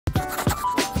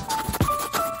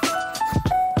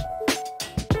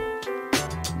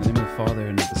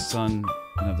Son,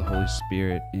 and of the Holy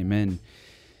Spirit. Amen.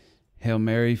 Hail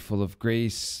Mary, full of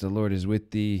grace, the Lord is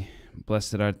with thee.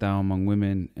 Blessed art thou among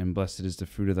women, and blessed is the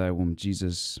fruit of thy womb,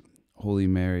 Jesus. Holy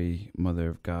Mary, Mother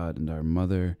of God and our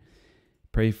Mother,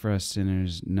 pray for us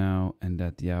sinners now and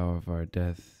at the hour of our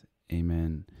death.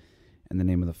 Amen. In the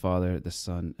name of the Father, the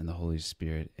Son, and the Holy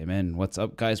Spirit. Amen. What's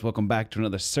up, guys? Welcome back to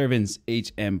another Servants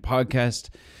HM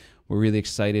podcast. We're really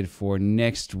excited for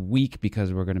next week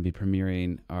because we're going to be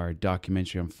premiering our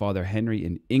documentary on Father Henry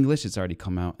in English. It's already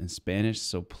come out in Spanish,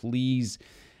 so please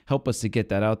help us to get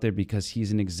that out there because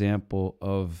he's an example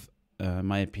of, in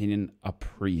my opinion, a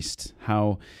priest.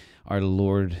 How our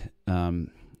Lord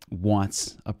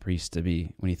wants a priest to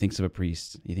be. When he thinks of a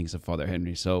priest, he thinks of Father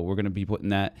Henry. So we're going to be putting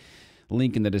that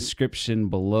link in the description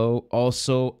below.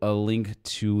 Also, a link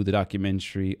to the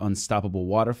documentary Unstoppable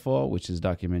Waterfall, which is a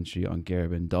documentary on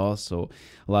Garabandal. So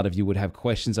a lot of you would have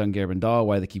questions on Garabandal,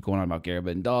 why they keep going on about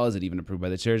Garabandal. Is it even approved by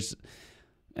the church?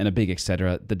 And a big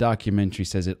etc. The documentary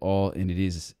says it all, and it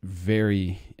is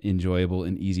very enjoyable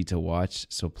and easy to watch.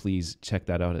 So please check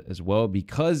that out as well,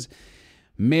 because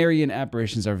Marian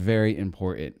apparitions are very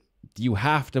important. Do you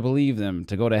have to believe them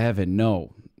to go to heaven?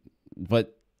 No.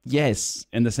 But yes,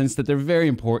 in the sense that they're very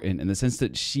important, in the sense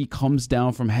that she comes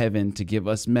down from heaven to give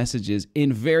us messages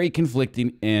in very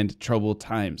conflicting and troubled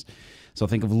times. So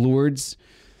think of Lourdes.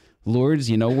 Lourdes,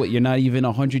 you know what? You're not even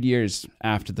 100 years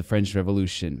after the French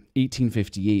Revolution.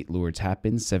 1858, Lourdes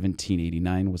happened.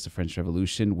 1789 was the French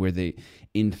Revolution, where they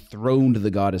enthroned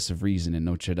the goddess of reason in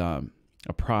Notre Dame,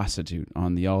 a prostitute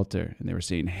on the altar. And they were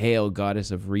saying, "Hail,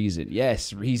 goddess of reason."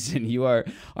 Yes, reason, you are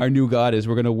our new goddess.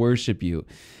 We're going to worship you.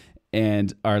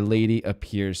 And Our Lady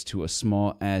appears to a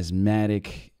small,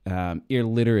 asthmatic,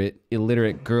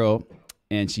 illiterate girl,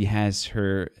 and she has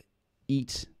her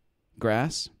eat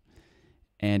grass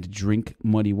and drink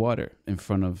muddy water in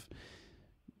front of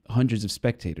hundreds of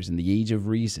spectators in the age of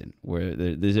reason, where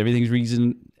there's everything's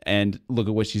reason, and look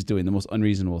at what she's doing, the most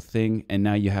unreasonable thing. And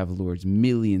now you have Lourdes.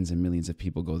 Millions and millions of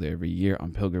people go there every year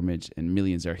on pilgrimage, and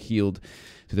millions are healed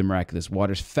through the miraculous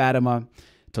waters. Fatima,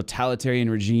 totalitarian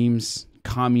regimes,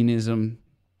 communism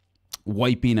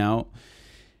wiping out,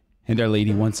 and Our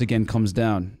Lady once again comes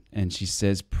down and she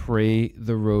says, "Pray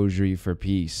the rosary for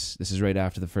peace." This is right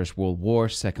after the First World War.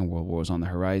 Second World War is on the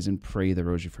horizon. Pray the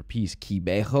rosary for peace.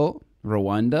 Kibeho,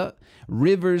 Rwanda,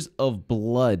 rivers of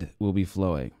blood will be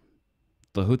flowing.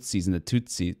 The Hutsis and the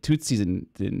Tutsis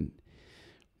and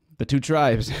the two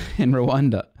tribes in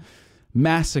Rwanda,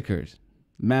 massacred,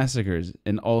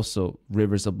 and also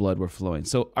rivers of blood were flowing.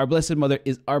 So our Blessed Mother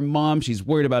is our mom. She's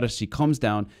worried about us. She comes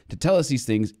down to tell us these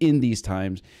things in these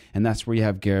times, and that's where you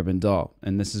have Garabandal.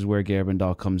 And this is where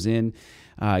Garabandal comes in.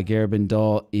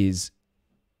 Garabandal is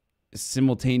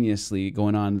simultaneously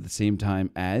going on at the same time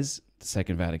as the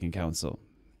Second Vatican Council.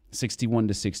 61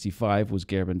 to 65 was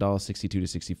Garabandal. 62 to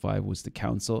 65 was the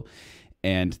council,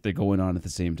 and they're going on at the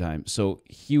same time. So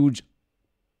huge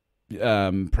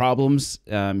problems,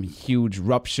 huge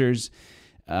ruptures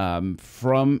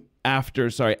after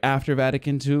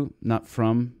Vatican II, not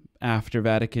from after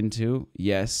Vatican II.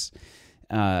 Yes,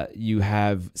 you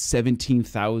have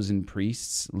 17,000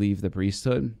 priests leave the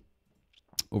priesthood.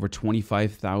 Over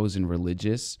 25,000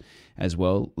 religious as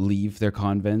well leave their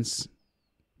convents,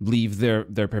 leave their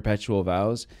perpetual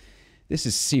vows. This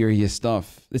is serious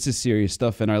stuff.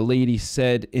 And Our Lady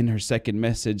said in her second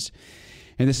message,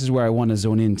 and this is where I want to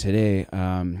zone in today,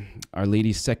 Our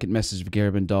Lady's second message of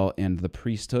Garabandal and the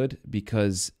priesthood,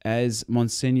 because as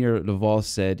Monsignor Laval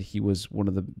said, he was one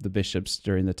of the bishops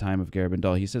during the time of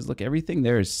Garabandal. He says, look, everything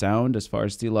there is sound as far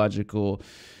as theological,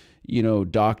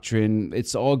 doctrine.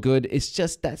 It's all good. It's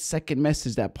just that second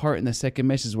message, that part in the second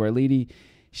message where Our Lady,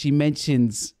 she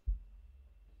mentions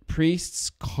priests,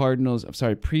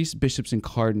 bishops, and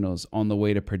cardinals on the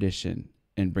way to perdition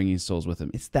and bringing souls with them.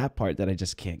 It's that part that I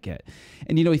just can't get.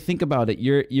 And you think about it.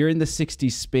 You're in the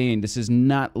 60s Spain. This is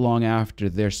not long after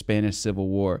their Spanish Civil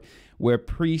War, where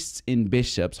priests and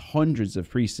bishops, hundreds of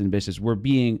priests and bishops, were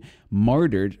being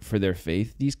martyred for their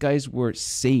faith. These guys were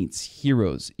saints,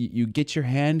 heroes. You get your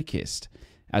hand kissed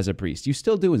as a priest. You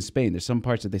still do in Spain. There's some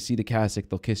parts that they see the cassock,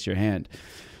 they'll kiss your hand.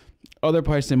 Other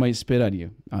parts, they might spit on you.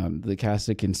 The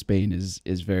cassock in Spain is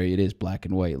black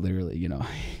and white, literally.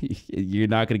 You're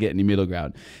not going to get any middle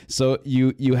ground. So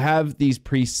you have these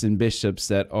priests and bishops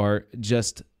that are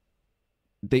just,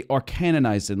 they are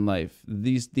canonized in life.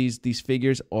 These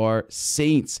figures are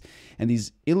saints. And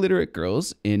these illiterate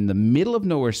girls in the middle of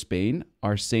nowhere Spain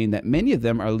are saying that many of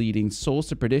them are leading souls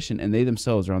to perdition, and they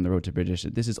themselves are on the road to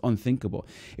perdition. This is unthinkable.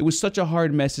 It was such a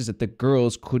hard message that the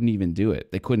girls couldn't even do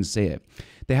it. They couldn't say it.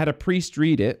 They had a priest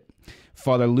read it,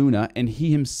 Father Luna, and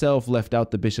he himself left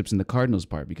out the bishops and the cardinals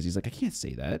part because he's like, I can't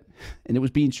say that. And it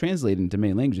was being translated into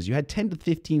many languages. You had 10 to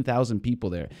 15,000 people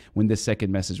there when this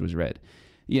second message was read.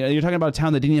 You know, you're talking about a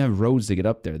town that didn't even have roads to get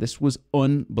up there. This was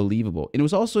unbelievable. And it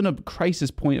was also in a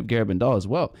crisis point of Garabandal as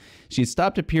well. She had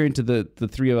stopped appearing to the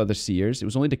three other seers. It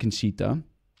was only to Conchita.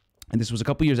 And this was a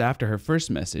couple years after her first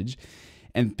message.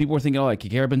 And people were thinking, oh, like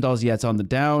Garabandal's, yeah, it's on the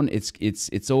down.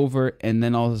 It's over. And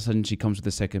then all of a sudden she comes with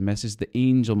the second message. The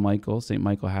angel Michael, St.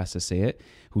 Michael has to say it,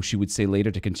 who she would say later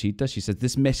to Conchita. She says,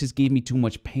 this message gave me too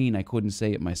much pain. I couldn't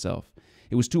say it myself.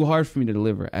 It was too hard for me to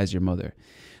deliver as your mother.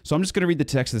 So I'm just going to read the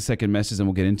text of the second message and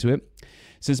we'll get into it.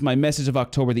 Since my message of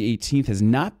October the 18th has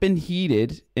not been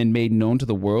heeded and made known to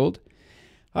the world,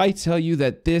 I tell you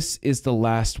that this is the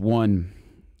last one.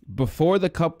 Before the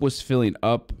cup was filling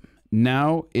up,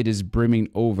 now it is brimming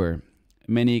over.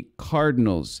 Many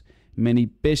cardinals, many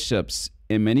bishops,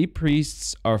 and many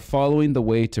priests are following the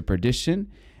way to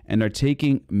perdition and are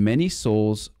taking many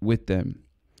souls with them.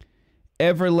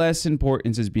 Ever less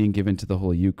importance is being given to the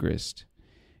Holy Eucharist.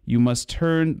 You must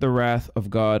turn the wrath of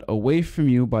God away from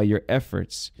you by your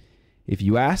efforts. If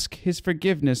you ask his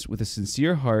forgiveness with a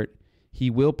sincere heart, he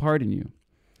will pardon you.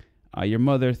 I, your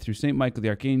mother, through St. Michael the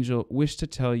Archangel, wish to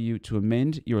tell you to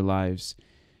amend your lives.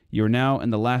 You are now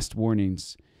in the last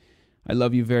warnings. I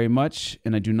love you very much,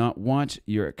 and I do not want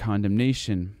your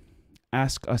condemnation.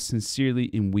 Ask us sincerely,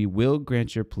 and we will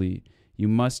grant your plea. You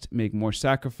must make more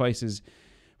sacrifices.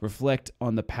 Reflect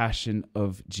on the passion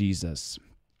of Jesus.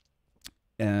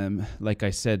 Like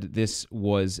I said, this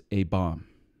was a bomb,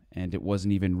 and it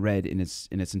wasn't even read in its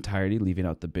entirety, leaving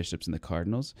out the bishops and the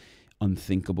cardinals.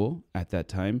 Unthinkable at that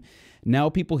time. Now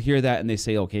people hear that and they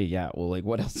say, okay, yeah, well, like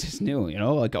what else is new? You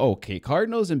know, like, oh, okay,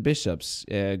 cardinals and bishops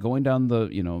going down the,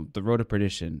 you know, the road of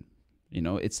perdition. You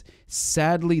know, it's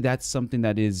sadly that's something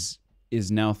that is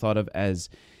now thought of as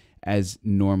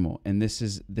normal, and this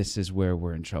is where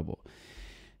we're in trouble.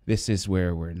 This is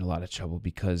where we're in a lot of trouble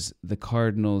because the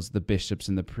cardinals, the bishops,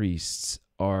 and the priests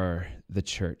are the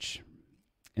church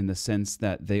in the sense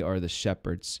that they are the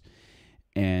shepherds.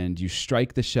 And you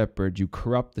strike the shepherd, you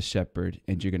corrupt the shepherd,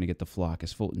 and you're going to get the flock.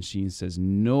 As Fulton Sheen says,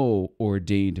 no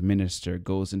ordained minister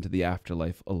goes into the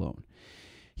afterlife alone.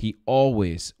 He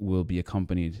always will be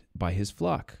accompanied by his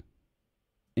flock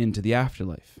into the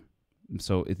afterlife.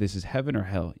 So if this is heaven or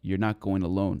hell, you're not going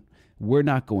alone. We're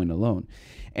not going alone.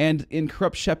 And in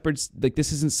corrupt shepherds, like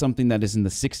this isn't something that is in the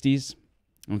 60s,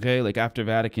 okay? Like after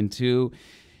Vatican II,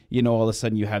 you know, all of a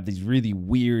sudden you have these really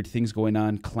weird things going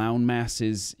on, clown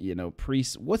masses, you know,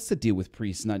 priests. What's the deal with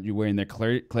priests not wearing their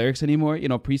clerics anymore? You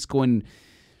know, priests going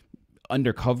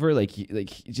undercover, like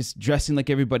just dressing like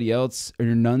everybody else, or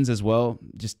nuns as well,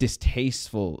 just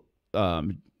distasteful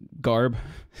garb.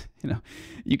 You know,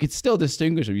 you could still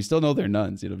distinguish them. You still know they're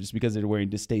nuns, you know, just because they're wearing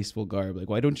distasteful garb. Like,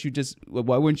 why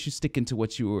weren't you sticking to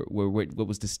what you were what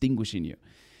was distinguishing you?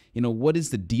 You know, what is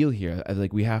the deal here?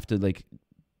 Like, we have to like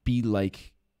be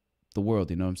like the world,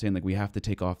 you know what I'm saying? Like, we have to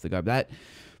take off the garb. That,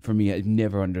 for me, I've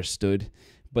never understood.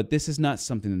 But this is not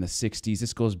something in the 60s.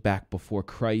 This goes back before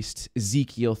Christ.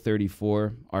 Ezekiel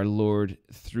 34, our Lord,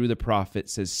 through the prophet,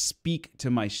 says, speak to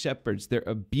my shepherds. They're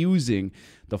abusing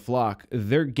the flock.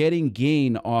 They're getting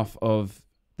gain off of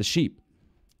the sheep.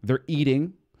 They're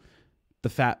eating the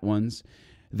fat ones.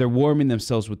 They're warming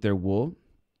themselves with their wool.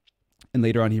 And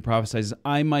later on he prophesies,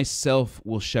 I myself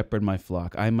will shepherd my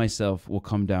flock. I myself will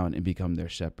come down and become their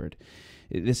shepherd.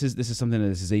 This is something that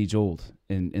is age old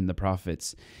in the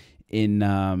prophets.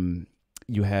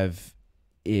 You have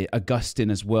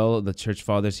Augustine as well, the church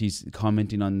fathers. He's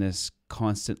commenting on this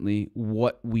constantly.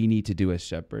 What we need to do as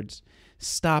shepherds: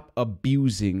 stop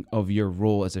abusing of your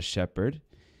role as a shepherd,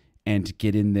 and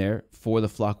get in there for the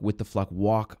flock, with the flock,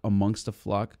 walk amongst the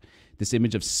flock. This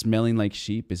image of smelling like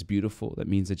sheep is beautiful. That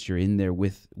means that you're in there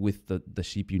with the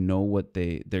sheep. You know what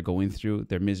they're going through,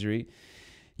 their misery.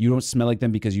 You don't smell like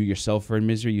them because you yourself are in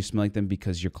misery. You smell like them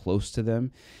because you're close to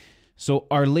them. So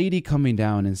Our Lady coming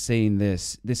down and saying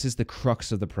this is the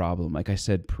crux of the problem. Like I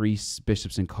said, priests,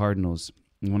 bishops, and cardinals.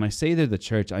 And when I say they're the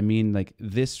church, I mean like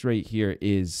this right here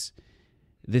is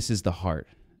the heart,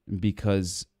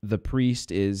 because the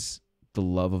priest is the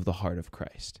love of the heart of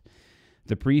Christ.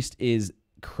 The priest is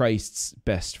Christ's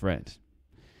best friend.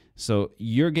 So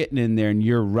you're getting in there and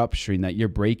you're rupturing that, you're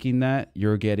breaking that,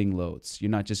 you're getting loads. You're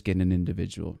not just getting an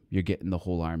individual, you're getting the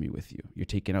whole army with you. You're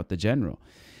taking out the general.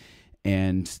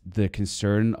 And the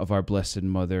concern of our Blessed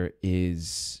Mother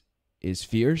is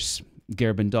fierce.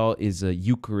 Garabandal is a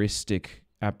Eucharistic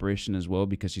apparition as well,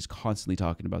 because she's constantly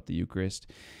talking about the Eucharist,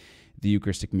 the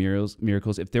Eucharistic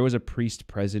miracles. If there was a priest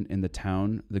present in the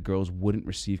town, the girls wouldn't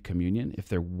receive communion. If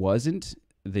there wasn't,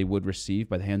 they would receive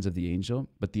by the hands of the angel,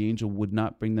 but the angel would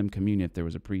not bring them communion if there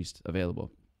was a priest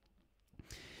available.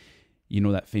 You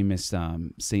know that famous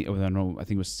saint, I don't know, I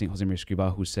think it was Saint José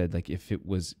Escrivá, who said, like, if it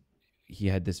was, he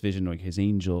had this vision, like his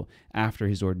angel, after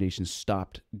his ordination,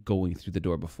 stopped going through the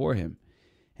door before him.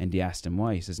 And he asked him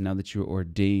why. He says, now that you're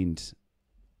ordained,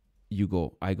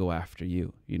 I go after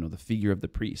you. You know, the figure of the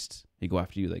priest, they go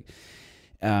after you. Like,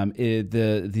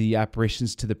 the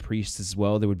apparitions to the priests as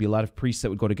well. There would be a lot of priests that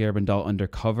would go to Garabandal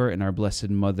undercover, and our Blessed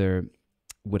Mother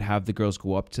would have the girls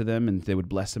go up to them, and they would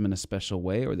bless them in a special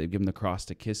way, or they'd give them the cross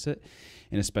to kiss it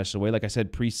in a special way. Like I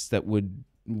said, priests that would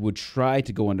try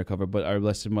to go undercover, but our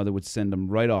Blessed Mother would send them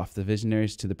right off, the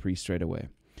visionaries, to the priest right away,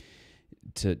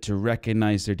 to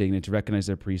recognize their dignity, to recognize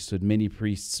their priesthood. Many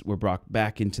priests were brought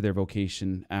back into their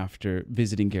vocation after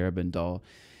visiting Garabandal.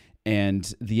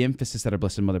 And the emphasis that our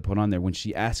Blessed Mother put on there, when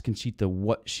she asked Conchita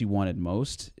what she wanted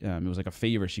most, it was like a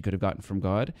favor she could have gotten from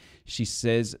God. She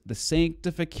says, the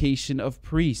sanctification of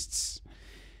priests.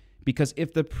 Because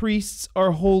if the priests are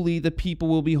holy, the people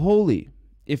will be holy.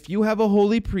 If you have a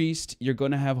holy priest, you're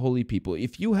going to have holy people.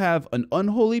 If you have an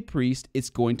unholy priest,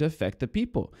 it's going to affect the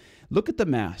people. Look at the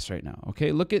Mass right now,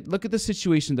 okay? Look at the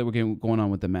situation that we're going on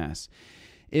with the Mass.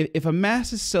 If a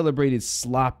Mass is celebrated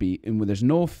sloppy and when there's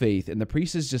no faith and the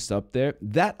priest is just up there,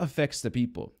 that affects the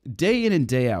people day in and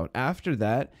day out. After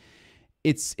that,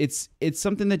 it's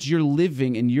something that you're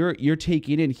living and you're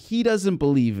taking in. He doesn't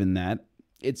believe in that.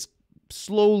 It's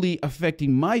slowly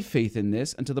affecting my faith in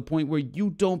this until the point where you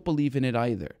don't believe in it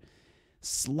either.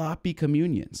 Sloppy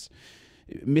communions.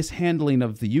 Mishandling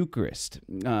of the Eucharist.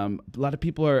 A lot of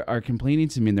people are complaining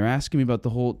to me, and they're asking me about the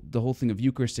whole thing of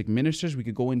Eucharistic ministers. We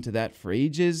could go into that for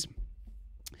ages.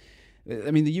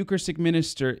 I mean, the Eucharistic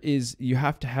minister is, you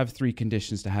have to have 3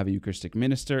 conditions to have a Eucharistic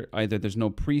minister. Either there's no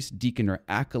priest, deacon, or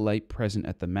acolyte present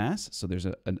at the Mass, so there's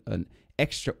an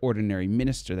extraordinary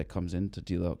minister that comes in to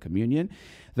deal out communion.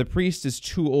 The priest is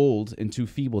too old and too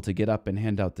feeble to get up and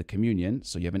hand out the communion,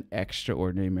 so you have an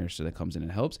extraordinary minister that comes in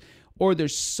and helps. Or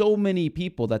there's so many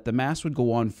people that the Mass would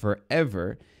go on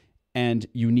forever, and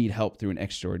you need help through an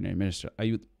extraordinary minister.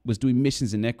 I was doing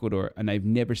missions in Ecuador, and I've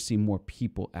never seen more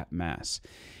people at Mass.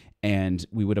 And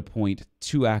we would appoint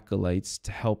 2 acolytes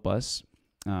to help us.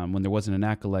 When there wasn't an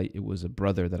acolyte, it was a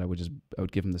brother that I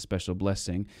would give him the special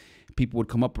blessing. People would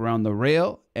come up around the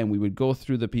rail, and we would go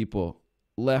through the people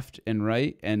left and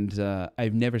right. And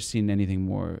I've never seen anything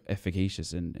more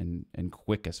efficacious and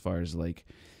quick as far as, like,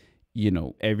 you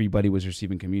know, everybody was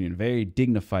receiving communion in a very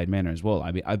dignified manner as well.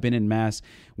 I mean, I've been in Mass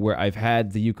where I've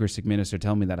had the Eucharistic minister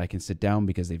tell me that I can sit down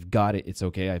because they've got it. It's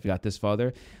okay. I've got this,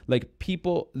 Father. Like,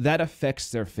 people, that affects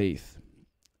their faith.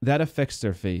 That affects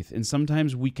their faith. And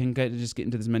sometimes we can just get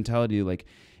into this mentality like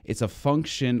it's a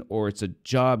function or it's a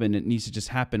job and it needs to just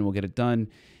happen. We'll get it done.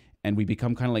 And we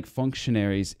become kind of like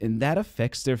functionaries, and that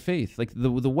affects their faith. Like the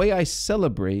way I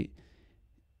celebrate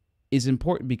is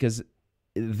important because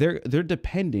they're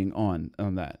depending on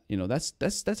that. You know, that's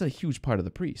a huge part of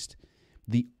the priest,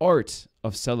 the art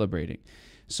of celebrating.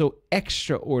 So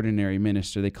extraordinary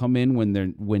minister, they come in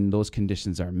when those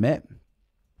conditions are met.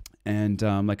 And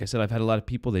like I said, I've had a lot of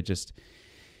people that just,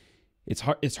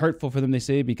 it's hurtful for them, they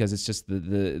say, because it's just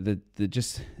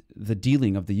the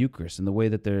dealing of the Eucharist and the way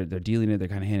that they're dealing it, they're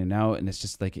kind of handing out, and it's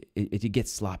just like it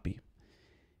gets sloppy.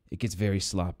 It gets very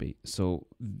sloppy. So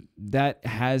that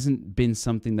hasn't been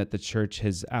something that the church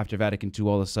has, after Vatican II,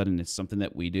 all of a sudden it's something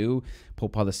that we do.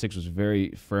 Pope Paul VI was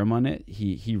very firm on it.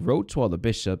 He wrote to all the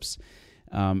bishops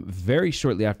very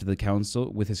shortly after the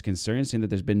council with his concerns, saying that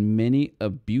there's been many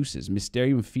abuses.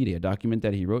 Mysterium Fidei, a document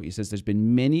that he wrote, he says there's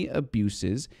been many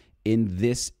abuses in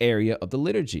this area of the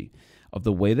liturgy, of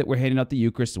the way that we're handing out the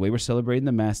Eucharist, the way we're celebrating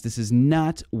the Mass. This is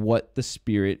not what this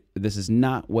is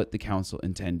not what the council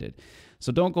intended.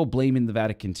 So don't go blaming the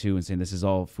Vatican II and saying this is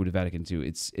all fruit of Vatican II.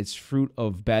 It's fruit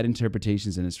of bad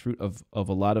interpretations, and it's fruit of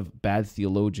a lot of bad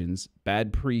theologians,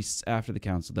 bad priests after the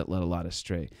council that led a lot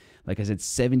astray. Like I said,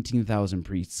 17,000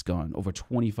 priests gone, over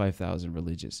 25,000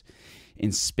 religious.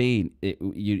 In Spain,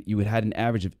 you had had an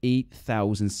average of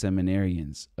 8,000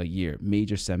 seminarians a year,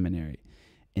 major seminary.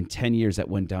 In 10 years, that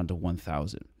went down to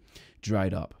 1,000.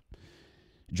 Dried up.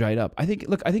 I think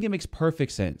it makes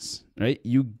perfect sense, right?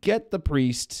 You get the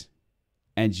priest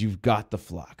and you've got the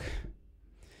flock.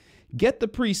 Get the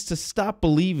priest to stop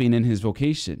believing in his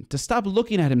vocation, to stop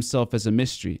looking at himself as a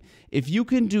mystery. If you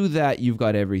can do that, you've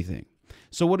got everything.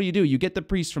 So what do? You get the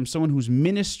priest from someone who's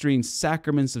ministering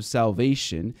sacraments of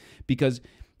salvation, because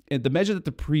the measure that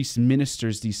the priest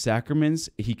ministers these sacraments,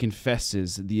 he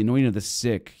confesses the anointing of the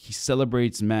sick, he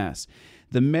celebrates Mass.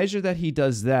 The measure that he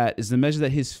does that is the measure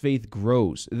that his faith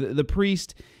grows. The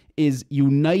priest is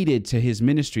united to his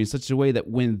ministry in such a way that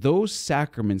when those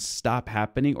sacraments stop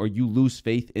happening or you lose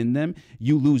faith in them,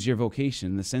 you lose your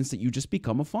vocation in the sense that you just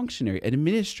become a functionary,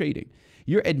 administrating.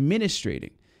 You're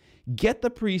administrating. Get the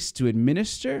priest to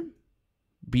administer,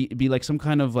 be like some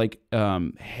kind of like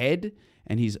head,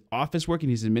 and he's office work and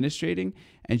he's administrating,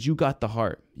 and you got the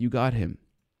heart. You got him.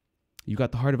 You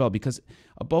got the heart of all, because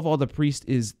above all, the priest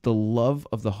is the love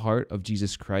of the heart of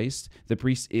Jesus Christ. The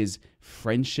priest is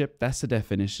friendship. That's the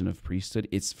definition of priesthood.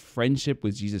 It's friendship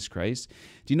with Jesus Christ.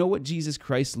 Do you know what Jesus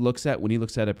Christ looks at when he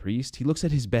looks at a priest? He looks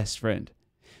at his best friend.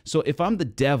 So if I'm the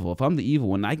devil, if I'm the evil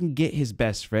one, I can get his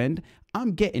best friend,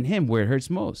 I'm getting him where it hurts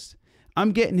most.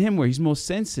 I'm getting him where he's most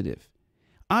sensitive.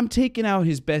 I'm taking out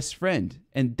his best friend,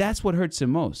 and that's what hurts him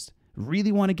most.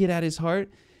 Really want to get at his heart,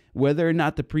 whether or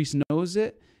not the priest knows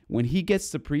it. When he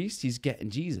gets the priest, he's getting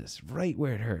Jesus right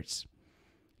where it hurts.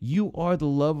 You are the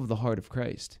love of the heart of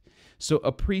Christ. So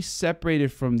a priest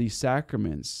separated from these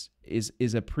sacraments is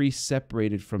a priest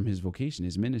separated from his vocation,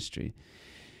 his ministry.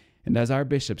 And as our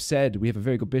bishop said, we have a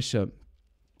very good bishop.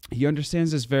 He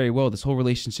understands this very well. This whole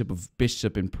relationship of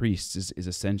bishop and priests is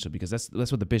essential, because that's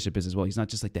what the bishop is as well. He's not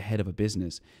just like the head of a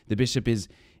business. The bishop is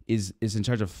in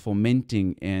charge of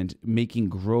fomenting and making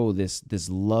grow this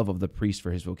love of the priest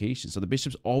for his vocation. So the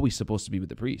bishop's always supposed to be with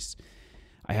the priests.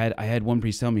 I had one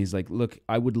priest tell me, he's like, look,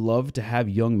 I would love to have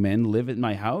young men live in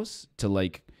my house to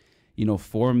like,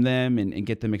 form them and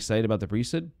get them excited about the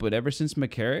priesthood. But ever since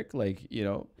McCarrick, like,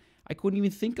 I couldn't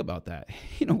even think about that.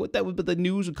 But the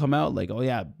news would come out like, oh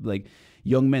yeah, like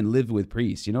young men live with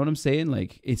priests. You know what I'm saying?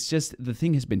 Like, it's just, the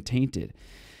thing has been tainted.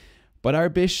 But our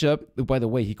bishop, by the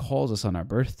way, he calls us on our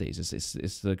birthdays.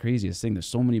 It's the craziest thing. There's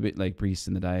so many like priests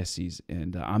in the diocese,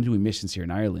 and I'm doing missions here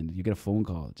in Ireland. You get a phone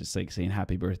call just like saying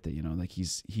happy birthday. Like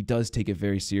he does take it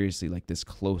very seriously, like this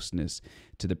closeness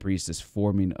to the priest, this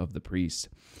forming of the priest.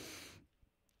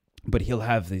 But he'll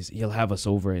have us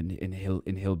over, and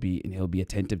he'll be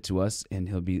attentive to us, and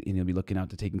he'll be looking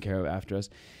out to taking care of after us.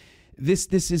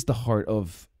 This is the heart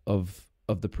of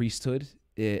the priesthood.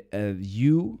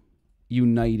 You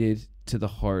united to the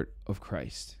heart of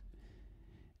Christ.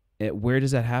 Where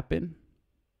does that happen?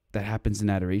 That happens in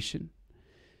adoration.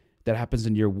 That happens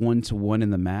in your one-to-one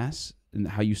in the Mass, and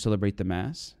how you celebrate the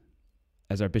Mass.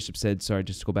 As our bishop said, sorry,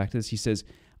 just to go back to this, he says,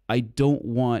 I don't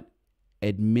want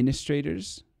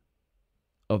administrators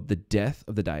of the death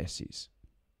of the diocese.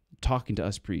 Talking to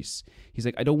us priests. He's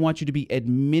like, I don't want you to be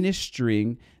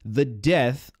administering the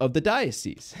death of the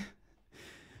diocese.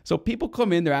 So people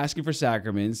come in, they're asking for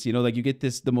sacraments. Like you get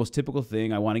the most typical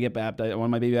thing. I want to get baptized. I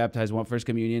want my baby baptized. I want first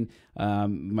communion.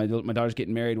 My daughter's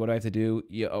getting married. What do I have to do?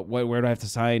 Where do I have to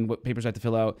sign? What papers do I have to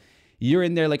fill out? You're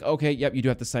in there like, okay, yep, you do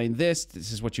have to sign this.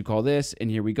 This is what you call this. And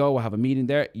here we go. We'll have a meeting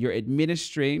there. You're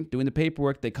administering, doing the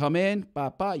paperwork. They come in,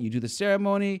 you do the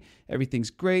ceremony. Everything's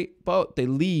great. But they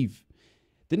leave.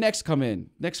 The next come in,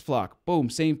 next flock. Boom,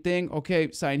 same thing.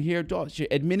 Okay, sign here. You're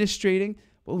administrating.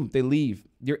 Boom, they leave.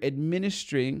 You're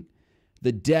administering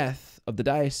the death of the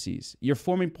diocese. You're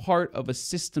forming part of a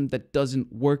system that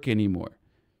doesn't work anymore.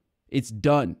 It's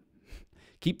done.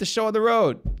 Keep the show on the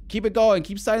road. Keep it going.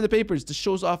 Keep signing the papers. The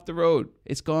show's off the road.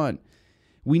 It's gone.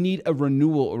 We need a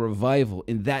renewal, a revival,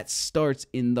 and that starts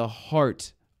in the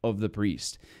heart of the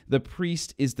priest. The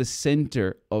priest is the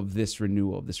center of this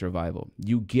renewal, of this revival.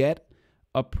 You get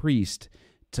a priest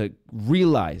to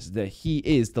realize that he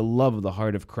is the love of the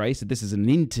heart of Christ, that this is an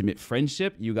intimate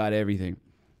friendship. You got everything.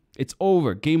 It's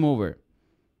over. Game over.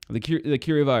 The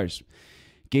Kyrie of Ars.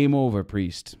 Game over,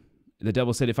 priest. The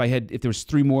devil said, if there was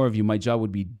 3 more of you, my job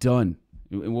would be done.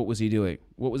 And what was he doing?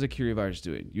 What was the Kyrie of Ars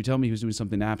doing? You tell me he was doing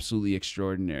something absolutely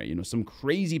extraordinary. Some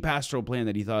crazy pastoral plan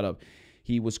that he thought of.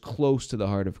 He was close to the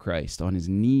heart of Christ, on his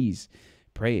knees,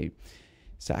 praying,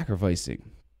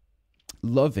 sacrificing,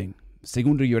 loving.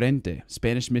 Segundo Llorente,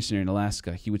 Spanish missionary in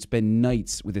Alaska, he would spend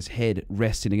nights with his head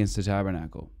resting against the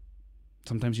tabernacle.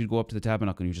 Sometimes you'd go up to the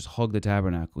tabernacle and you just hug the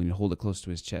tabernacle and you hold it close to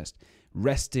his chest,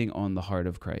 resting on the heart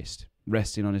of Christ,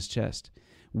 resting on his chest.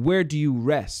 Where do you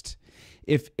rest?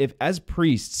 If as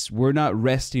priests we're not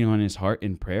resting on his heart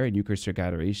in prayer and Eucharistic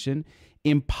adoration,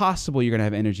 impossible you're going to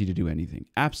have energy to do anything.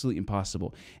 Absolutely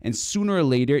impossible. And sooner or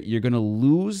later, you're going to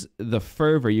lose the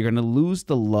fervor. You're going to lose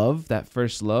the love, that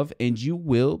first love, and you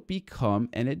will become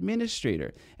an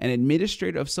administrator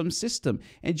of some system,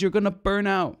 and you're going to burn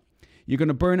out. You're going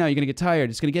to burn out. You're going to get tired.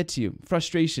 It's going to get to you.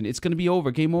 Frustration. It's going to be over.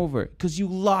 Game over. Because you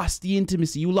lost the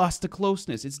intimacy. You lost the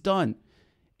closeness. It's done.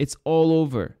 It's all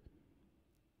over.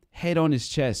 Head on his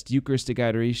chest. Eucharistic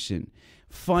adoration.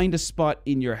 Find a spot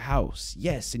in your house.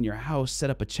 Yes, in your house, set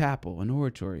up a chapel, an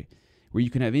oratory, where you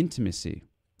can have intimacy.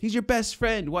 He's your best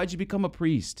friend. Why'd you become a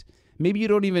priest? Maybe you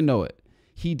don't even know it.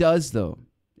 He does, though.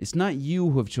 It's not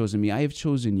you who have chosen me. I have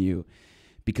chosen you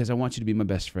because I want you to be my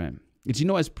best friend. It's,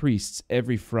 as priests,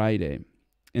 every Friday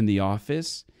in the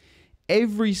office,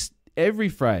 every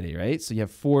Friday, right? So you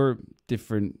have 4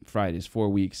 different Fridays, 4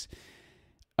 weeks.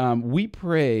 We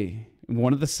pray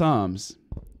one of the Psalms.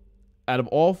 Out of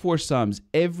all 4 Psalms,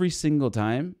 every single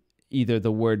time, either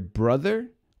the word brother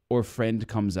or friend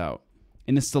comes out.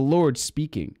 And it's the Lord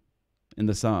speaking in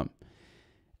the Psalm.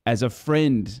 As a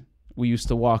friend, we used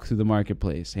to walk through the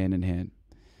marketplace hand in hand.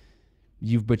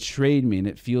 You've betrayed me, and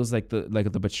it feels like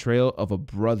the betrayal of a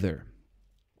brother.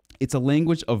 It's a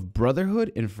language of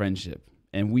brotherhood and friendship.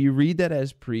 And we read that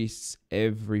as priests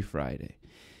every Friday.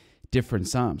 Different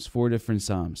Psalms, 4 different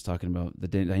Psalms talking about the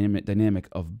dynamic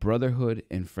of brotherhood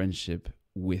and friendship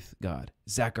with God.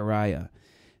 Zechariah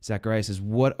says,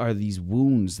 what are these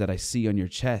wounds that I see on your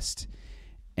chest?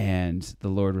 And the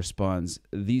Lord responds,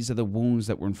 these are the wounds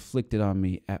that were inflicted on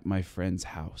me at my friend's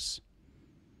house.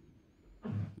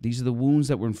 These are the wounds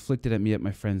that were inflicted at me at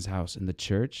my friend's house. In the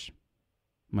church,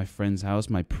 my friend's house,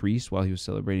 my priest, while he was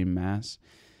celebrating Mass,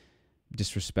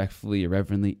 disrespectfully,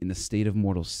 irreverently, in the state of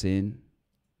mortal sin.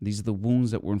 These are the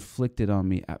wounds that were inflicted on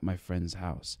me at my friend's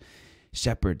house.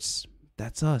 Shepherds,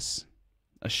 that's us.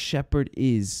 A shepherd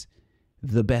is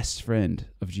the best friend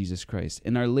of Jesus Christ.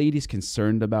 And Our Lady's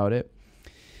concerned about it.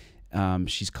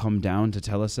 She's come down to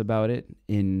tell us about it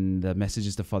in the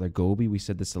messages to Father Gobi. We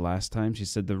said this the last time. She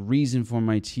said, the reason for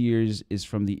my tears is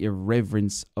from the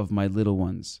irreverence of my little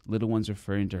ones. Little ones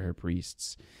referring to her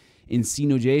priests. In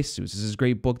Sino Jesu, this is a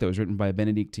great book that was written by a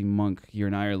Benedictine monk here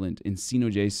in Ireland. In Sino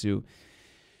Jesu,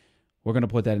 we're going to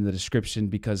put that in the description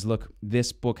because, look,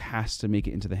 this book has to make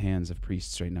it into the hands of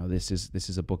priests right now. This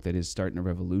is a book that is starting a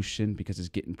revolution because it's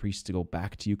getting priests to go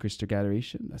back to Eucharistic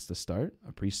adoration. That's the start.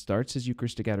 A priest starts his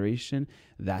Eucharistic adoration.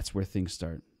 That's where things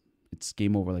start. It's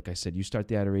game over, like I said. You start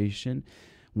the adoration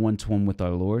one-to-one with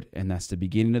our Lord, and that's the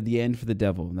beginning of the end for the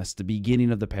devil. And that's the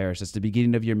beginning of the parish. That's the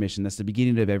beginning of your mission. That's the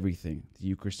beginning of everything. The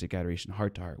Eucharistic adoration,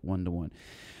 heart-to-heart, one-to-one.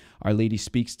 Our Lady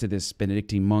speaks to this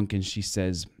Benedictine monk, and she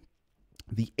says,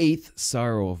 the 8th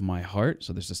sorrow of my heart,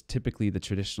 so there's just typically the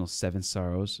traditional 7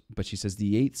 sorrows, but she says,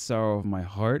 the 8th sorrow of my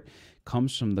heart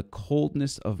comes from the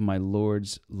coldness of my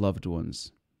Lord's loved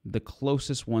ones, the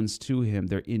closest ones to him,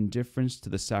 their indifference to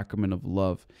the sacrament of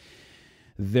love,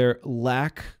 their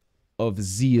lack of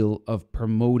zeal of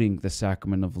promoting the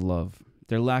sacrament of love,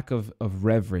 their lack of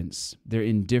reverence, their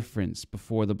indifference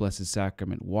before the Blessed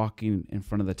Sacrament, walking in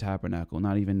front of the tabernacle,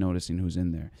 not even noticing who's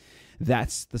in there.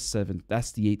 That's the 7th.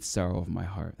 That's the 8th sorrow of my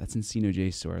heart. That's in Sino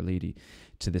Jesu, Our Lady,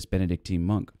 to this Benedictine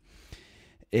monk.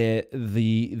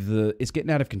 It's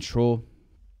getting out of control.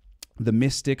 The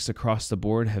mystics across the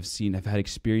board have had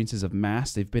experiences of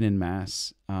Mass. They've been in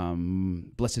Mass.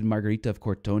 Blessed Margarita of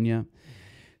Cortonia,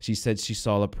 she said she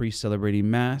saw a priest celebrating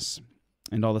Mass,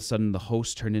 and all of a sudden the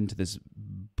host turned into this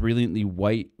brilliantly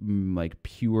white, like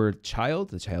pure child,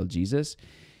 the child Jesus.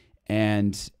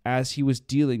 And as he was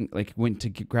went to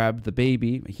grab the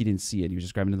baby, he didn't see it. He was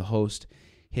just grabbing the host.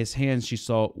 His hands, she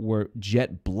saw, were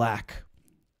jet black.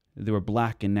 They were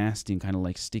black and nasty and kind of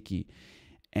like sticky.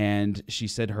 And she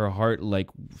said her heart,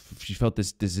 she felt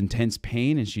this intense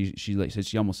pain, and she said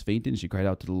she almost fainted, and she cried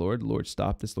out to the Lord, Lord,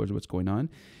 stop this, Lord, what's going on?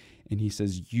 And he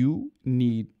says, you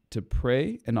need to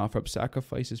pray and offer up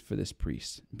sacrifices for this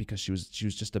priest, because she was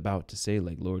just about to say,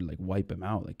 Lord, wipe him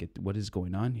out. What is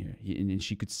going on here? And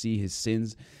she could see his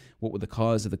sins, what were the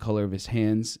cause of the color of his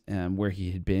hands, where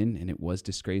he had been, and it was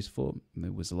disgraceful.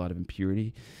 There was a lot of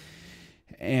impurity.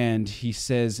 And he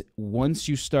says, once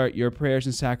you start your prayers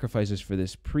and sacrifices for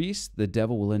this priest, the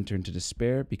devil will enter into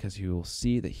despair because he will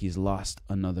see that he's lost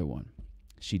another one.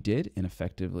 She did, and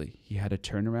effectively, he had a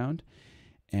turnaround.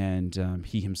 And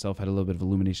he himself had a little bit of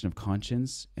illumination of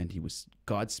conscience, and he was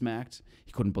God-smacked.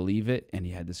 He couldn't believe it, and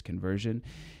he had this conversion.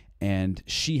 And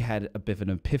she had a bit of an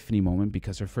epiphany moment,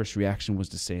 because her first reaction was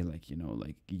to say,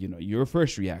 your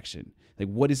first reaction.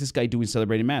 What is this guy doing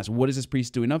celebrating Mass? What is this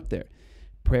priest doing up there?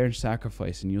 Prayer and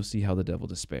sacrifice, and you'll see how the devil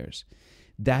despairs.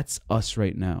 That's us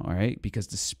right now, all right? Because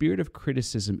the spirit of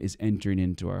criticism is entering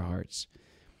into our hearts.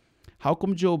 How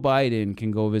come Joe Biden can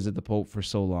go visit the Pope for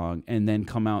so long and then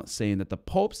come out saying that the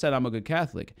Pope said I'm a good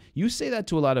Catholic? You say that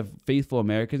to a lot of faithful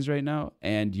Americans right now,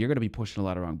 and you're going to be pushing a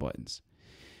lot of wrong buttons.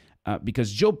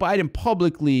 Because Joe Biden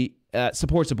publicly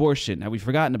supports abortion. Have we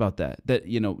forgotten about that? That,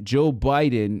 Joe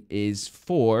Biden is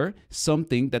for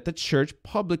something that the church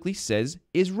publicly says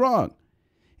is wrong.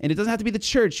 And it doesn't have to be the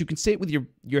church. You can say it with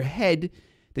your head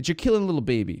that you're killing a little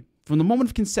baby. From the moment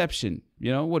of conception,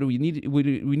 what do we need? We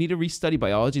need to restudy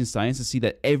biology and science to see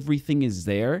that everything is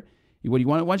there What do you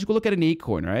want? Why don't you go look at an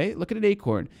acorn, right? Look at an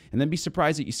acorn and then be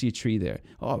surprised that you see a tree there.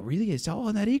 Oh, really? It's all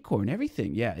on that acorn,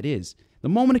 everything. Yeah, it is. The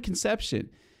moment of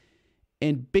conception.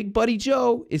 And Big Buddy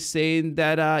Joe is saying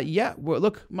that, well,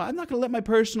 look, I'm not going to let my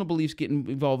personal beliefs get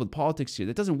involved with politics here.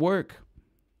 That doesn't work.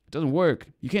 It doesn't work.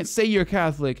 You can't say you're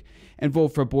Catholic and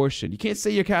vote for abortion. You can't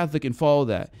say you're Catholic and follow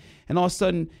that. And all of a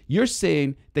sudden, you're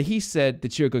saying that he said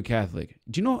that you're a good Catholic.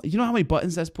 Do you know how many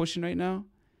buttons that's pushing right now?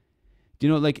 Do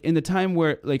you know, like, in the time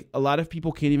where, like, a lot of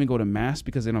people can't even go to mass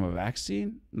because they don't have a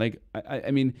vaccine? Like,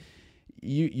 I mean,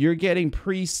 you're getting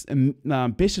priests and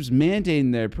bishops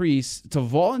mandating their priests to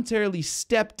voluntarily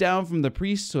step down from the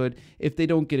priesthood if they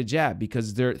don't get a jab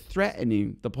because they're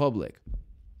threatening the public.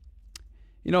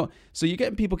 You know, so you're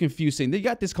getting people confused saying they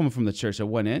got this coming from the church at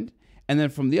one end, and then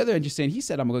from the other end, you're saying he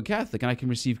said I'm a good Catholic and I can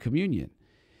receive communion.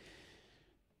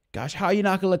 Gosh, how are you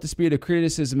not going to let the spirit of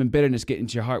criticism and bitterness get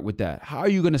into your heart with that? How are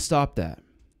you going to stop that?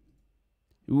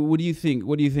 What do you think?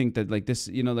 What do you think that, like, this,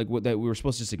 you know, like, what, that we were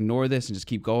supposed to just ignore this and just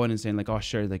keep going and saying, like, oh,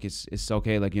 sure, like, it's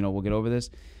okay, like, you know, we'll get over this?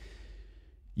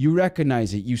 You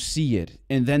recognize it, you see it,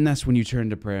 and then that's when you turn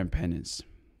to prayer and penance.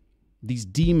 These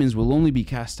demons will only be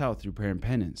cast out through prayer and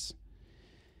penance.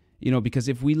 You know, because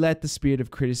if we let the spirit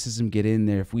of criticism get in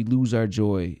there, if we lose our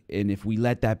joy, and if we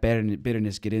let that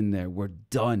bitterness get in there, we're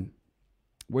done.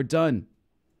 We're done.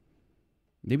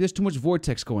 Maybe there's too much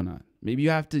vortex going on. Maybe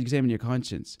you have to examine your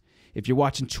conscience if you're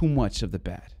watching too much of the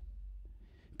bad.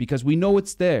 Because we know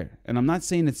it's there, and I'm not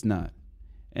saying it's not.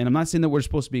 And I'm not saying that we're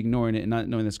supposed to be ignoring it and not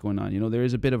knowing that's going on. You know, there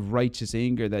is a bit of righteous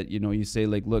anger that, you know, you say,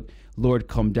 like, look, Lord,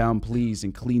 come down, please,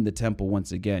 and clean the temple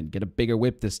once again. Get a bigger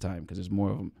whip this time because there's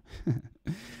more of them.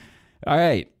 All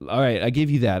right. I give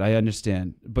you that. I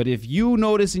understand. But if you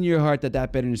notice in your heart that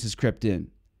that bitterness has crept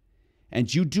in,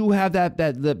 and you do have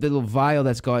that little vial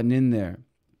that's gotten in there,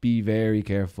 be very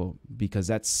careful, because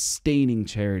that's staining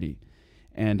charity.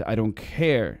 And I don't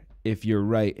care if you're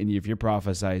right and if you're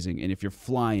prophesizing and if you're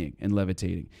flying and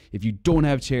levitating. If you don't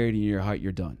have charity in your heart,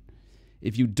 you're done.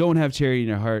 If you don't have charity in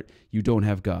your heart, you don't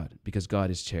have God, because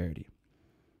God is charity.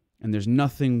 And there's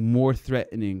nothing more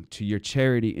threatening to your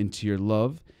charity and to your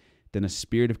love than a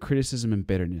spirit of criticism and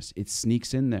bitterness. It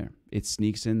sneaks in there. It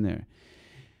sneaks in there.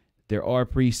 There are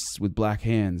priests with black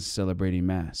hands celebrating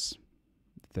Mass.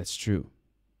 That's true.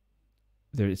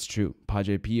 It's true.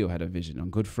 Padre Pio had a vision on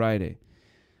Good Friday.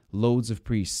 Loads of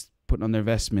priests putting on their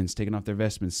vestments, taking off their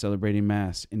vestments, celebrating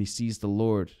Mass. And he sees the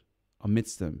Lord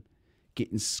amidst them,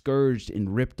 getting scourged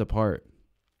and ripped apart.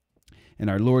 And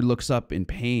our Lord looks up in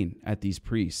pain at these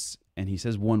priests, and he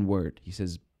says one word. He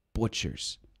says,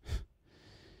 butchers.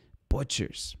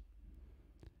 Butchers.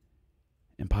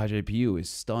 And Padre Pio is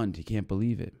stunned. He can't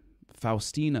believe it.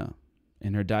 Faustina,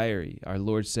 in her diary, our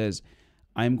Lord says,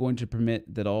 I'm going to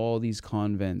permit that all these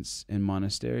convents and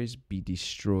monasteries be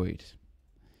destroyed,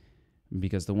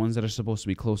 because the ones that are supposed to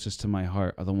be closest to my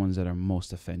heart are the ones that are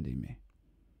most offending me.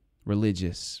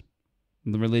 Religious.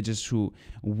 The religious who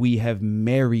we have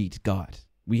married God.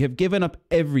 We have given up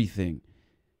everything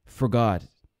for God,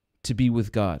 to be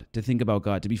with God, to think about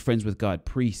God, to be friends with God.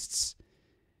 Priests.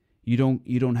 You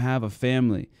don't have a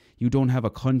family. You don't have a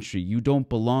country. You don't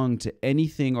belong to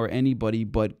anything or anybody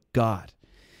but God.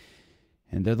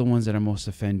 And they're the ones that are most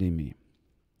offending me.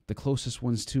 The closest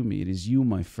ones to me. It is you,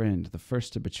 my friend, the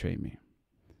first to betray me.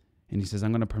 And he says,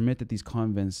 I'm going to permit that these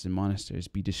convents and monasteries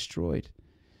be destroyed.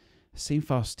 Saint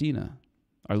Faustina,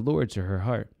 our Lord, to her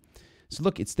heart. So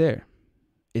look, it's there.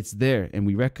 It's there, and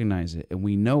we recognize it, and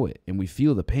we know it, and we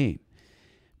feel the pain.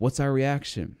 What's our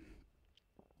reaction?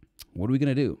 What are we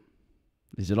going to do?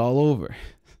 Is it all over?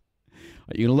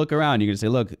 You're going to look around. You're going to say,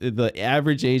 look, the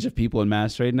average age of people in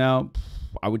Mass right now,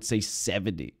 I would say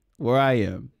 70, where I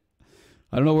am.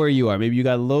 I don't know where you are. Maybe you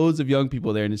got loads of young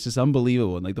people there, and it's just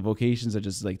unbelievable. And like the vocations are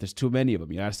just like, there's too many of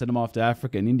them. You got to send them off to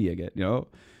Africa and India again, you know?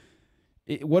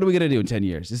 What are we going to do in 10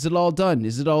 years? Is it all done?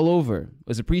 Is it all over?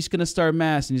 Is a priest going to start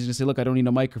Mass and he's going to say, look, I don't need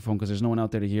a microphone because there's no one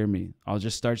out there to hear me. I'll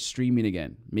just start streaming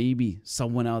again. Maybe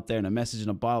someone out there in a message in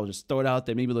a bottle, just throw it out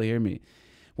there. Maybe they'll hear me.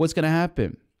 What's going to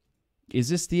happen? Is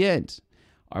this the end?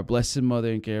 Our Blessed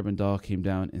Mother in Garabandal came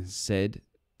down and said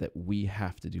that we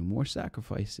have to do more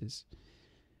sacrifices.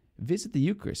 Visit the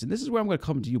Eucharist. And this is where I'm going to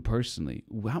come to you personally.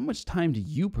 How much time do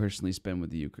you personally spend with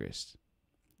the Eucharist?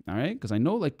 All right? Because I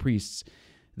know, like priests,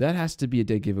 that has to be a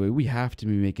dead giveaway. We have to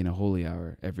be making a holy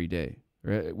hour every day.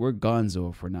 Right? We're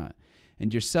gonzo if we're not.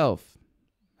 And yourself,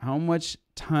 how much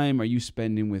time are you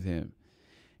spending with him?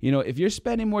 You know, if you're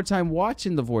spending more time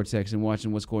watching the vortex and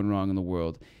watching what's going wrong in the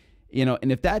world, you know,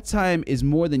 and if that time is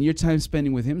more than your time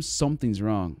spending with him, something's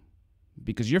wrong.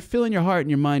 Because you're filling your heart and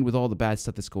your mind with all the bad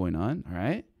stuff that's going on, all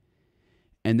right?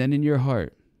 And then in your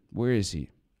heart, where is he?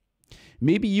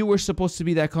 Maybe you were supposed to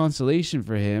be that consolation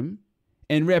for him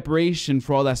and reparation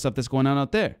for all that stuff that's going on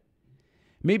out there.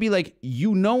 Maybe like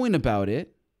you knowing about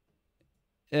it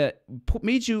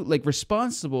made you like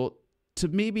responsible to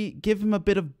maybe give him a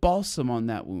bit of balsam on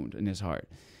that wound in his heart.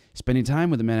 Spending time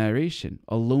with him in adoration.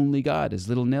 A lonely God, as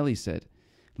little Nelly said.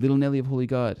 Little Nelly of Holy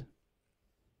God.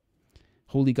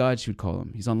 Holy God, she would call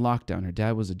him. He's on lockdown. Her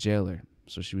dad was a jailer.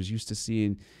 So she was used to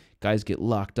seeing guys get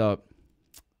locked up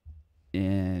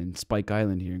in Spike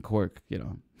Island here in Cork, you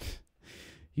know.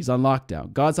 He's on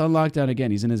lockdown. God's on lockdown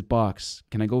again. He's in his box.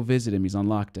 Can I go visit him? He's on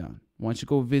lockdown. Why don't you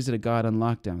go visit a God on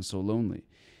lockdown, so lonely?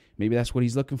 Maybe that's what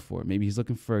he's looking for. Maybe he's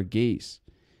looking for a gaze.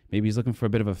 Maybe he's looking for a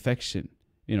bit of affection.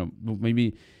 You know,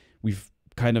 maybe we've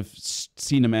kind of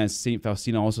seen him, as St.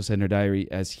 Faustina also said in her diary,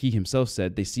 as he himself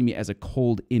said, they see me as a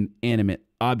cold, inanimate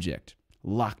object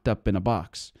locked up in a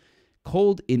box.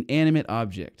 Cold, inanimate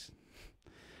object.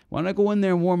 Why don't I go in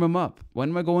there and warm him up? Why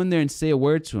don't I go in there and say a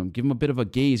word to him? Give him a bit of a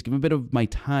gaze. Give him a bit of my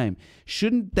time.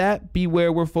 Shouldn't that be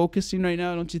where we're focusing right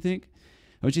now, don't you think?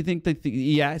 Don't you think that,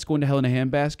 yeah, it's going to hell in a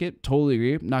handbasket? Totally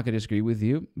agree. I'm not going to disagree with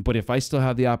you. But if I still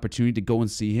have the opportunity to go and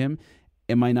see him,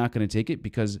 am I not going to take it?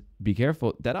 Because be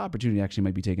careful, that opportunity actually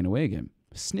might be taken away again.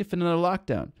 Sniffing another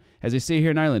lockdown. As they say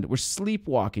here in Ireland, we're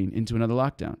sleepwalking into another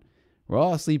lockdown. We're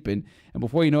all sleeping, and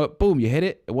before you know it, boom, you hit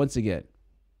it once again.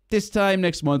 This time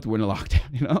next month, we're in a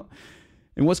lockdown, you know?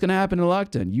 And what's going to happen in a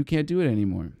lockdown? You can't do it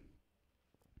anymore.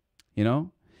 You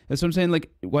know? That's what I'm saying.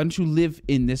 Like, why don't you live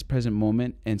in this present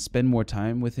moment and spend more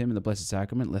time with him in the Blessed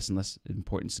Sacrament? Less and less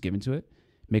importance given to it.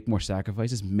 Make more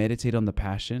sacrifices. Meditate on the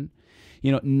Passion.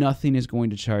 You know, nothing is going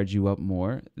to charge you up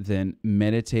more than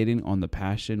meditating on the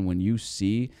Passion when you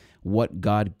see what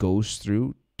God goes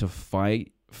through to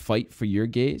fight for your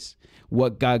gaze.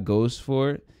 What God goes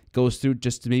through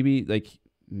just to maybe like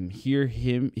hear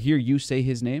you say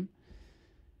his name.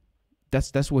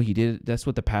 That's what he did. That's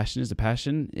what the Passion is. The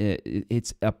Passion,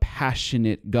 it's a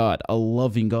passionate God, a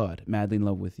loving God, madly in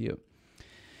love with you.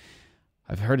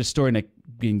 I've heard a story and I've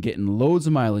been getting loads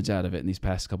of mileage out of it in these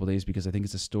past couple of days because I think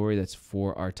it's a story that's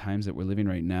for our times that we're living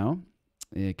right now.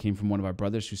 It came from one of our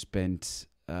brothers who spent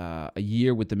a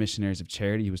year with the Missionaries of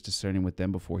Charity. He was discerning with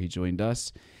them before he joined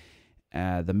us,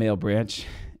 the male branch,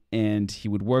 and he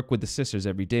would work with the sisters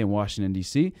every day in Washington,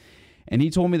 D.C., and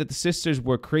he told me that the sisters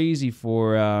were crazy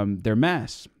for their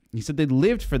Mass. He said they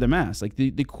lived for the Mass. Like,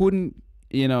 they couldn't,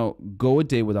 you know, go a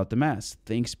day without the Mass.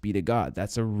 Thanks be to God.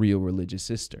 That's a real religious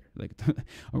sister. Like,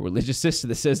 a religious sister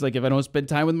that says, like, if I don't spend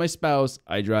time with my spouse,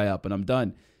 I dry up and I'm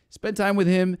done. Spend time with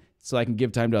him so I can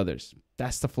give time to others.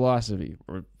 That's the philosophy,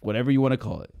 or whatever you want to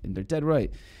call it. And they're dead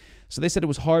right. So they said it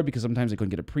was hard because sometimes they couldn't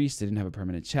get a priest. They didn't have a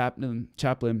permanent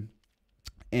chaplain.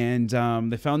 And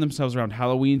they found themselves around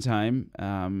Halloween time.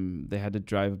 They had to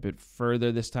drive a bit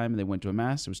further this time, and they went to a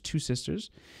Mass. It was two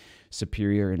sisters,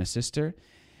 superior and a sister.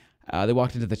 They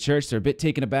walked into the church. They're a bit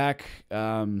taken aback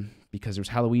because there was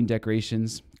Halloween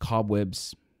decorations,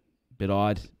 cobwebs, a bit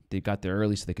odd. They got there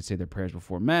early so they could say their prayers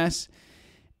before Mass.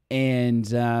 And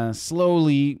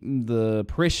slowly, the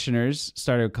parishioners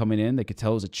started coming in. They could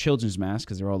tell it was a children's Mass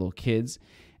because they were all little kids.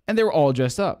 And they were all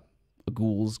dressed up.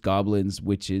 Ghouls, goblins,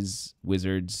 witches,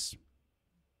 wizards,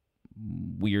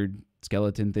 weird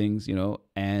skeleton things, you know.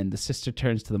 And the sister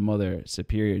turns to the mother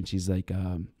superior and she's like,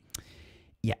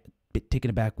 yeah, a bit taken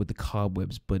aback with the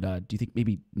cobwebs, but do you think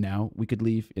maybe now we could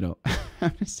leave? You know,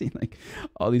 I'm just seeing like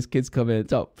all these kids come in.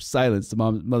 Oh, silence. The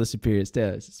mother superior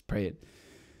stares, just praying.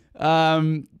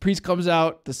 Priest comes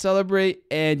out to celebrate,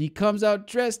 and he comes out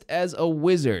dressed as a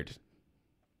wizard.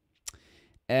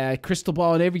 Crystal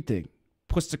ball and everything.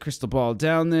 Puts the crystal ball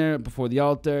down there before the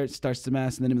altar, starts the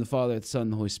Mass in the name of the Father, the Son,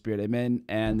 and the Holy Spirit. Amen.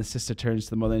 And the sister turns to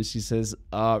the mother and she says,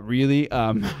 really?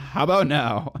 How about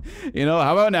now? You know,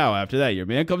 how about now after that? Your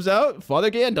man comes out,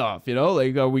 Father Gandalf, you know,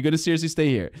 like, are we going to seriously stay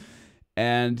here?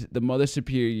 And the mother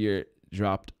superior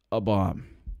dropped a bomb.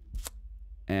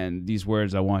 And these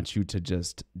words I want you to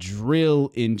just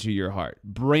drill into your heart.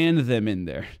 Brand them in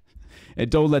there. And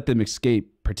don't let them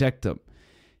escape. Protect them.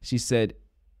 She said,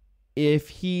 if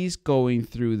he's going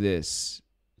through this,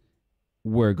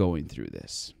 we're going through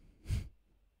this.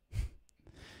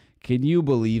 Can you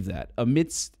believe that?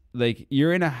 Amidst, like,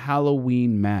 you're in a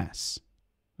Halloween Mass,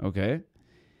 okay?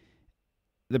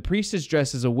 The priest is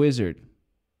dressed as a wizard,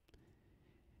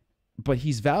 but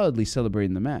he's validly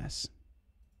celebrating the Mass.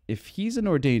 If he's an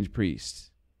ordained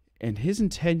priest and his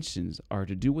intentions are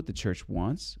to do what the church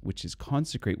wants, which is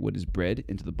consecrate what is bread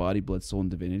into the body, blood, soul, and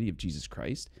divinity of Jesus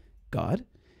Christ, God,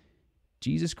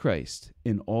 Jesus Christ,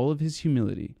 in all of his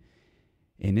humility,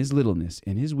 in his littleness,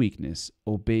 in his weakness,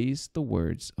 obeys the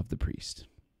words of the priest.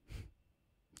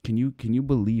 Can you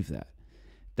believe that?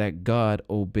 that God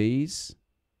obeys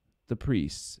the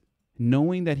priests,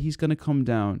 knowing that he's going to come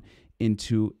down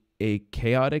into a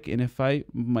chaotic, and if I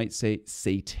might say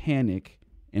satanic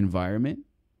environment.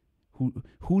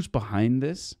 Who's behind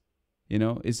this?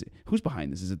 Who's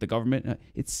behind this? Is it the government?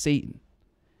 It's Satan.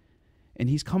 And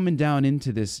he's coming down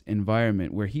into this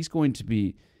environment where he's going to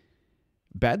be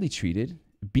badly treated,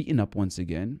 beaten up once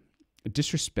again,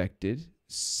 disrespected,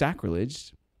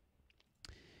 sacrilege,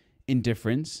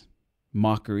 indifference,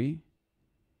 mockery.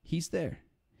 He's there.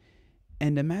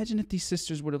 And imagine if these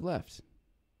sisters would have left.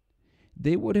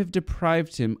 They would have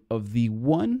deprived him of the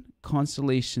one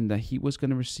consolation that he was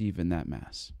going to receive in that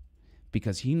Mass.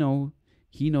 Because he knows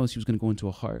he was going to go into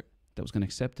a heart that was going to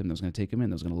accept him, that was going to take him in,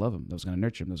 that was going to love him, that was going to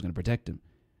nurture him, that was going to protect him,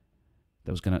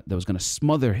 that was going to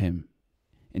smother him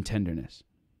in tenderness.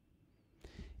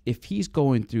 If he's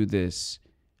going through this,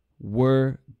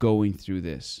 we're going through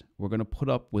this. We're going to put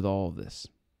up with all of this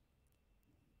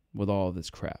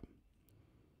crap,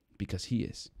 because he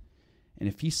is. And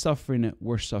if he's suffering it,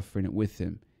 we're suffering it with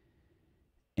him.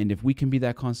 And if we can be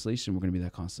that consolation, we're going to be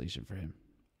that consolation for him.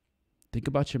 Think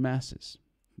about your masses.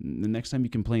 The next time you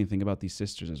complain, think about these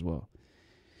sisters as well.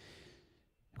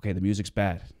 Okay, the music's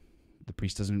bad. The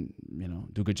priest doesn't,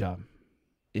 do a good job.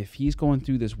 If he's going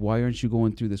through this, why aren't you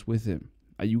going through this with him?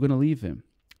 Are you going to leave him?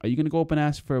 Are you going to go up and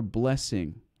ask for a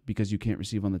blessing because you can't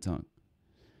receive on the tongue?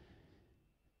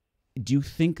 Do you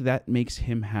think that makes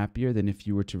him happier than if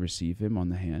you were to receive him on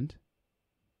the hand?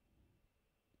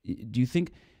 Do you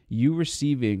think you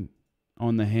receiving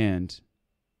on the hand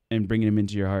and bringing him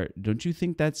into your heart, don't you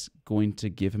think that's going to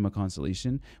give him a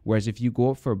consolation? Whereas if you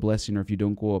go up for a blessing, or if you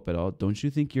don't go up at all, don't you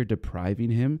think you're depriving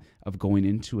him of going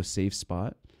into a safe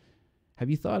spot? Have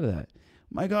you thought of that?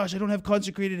 My gosh, I don't have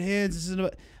consecrated hands.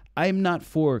 I'm not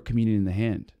for communion in the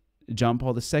hand. John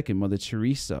Paul II, Mother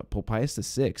Teresa, Pope Pius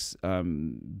VI,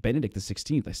 Benedict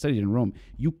XVI, I studied in Rome.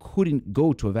 You couldn't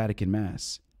go to a Vatican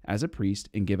Mass as a priest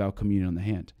and give out communion on the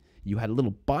hand. You had a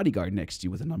little bodyguard next to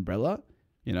you with an umbrella,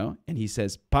 and he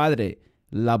says, Padre,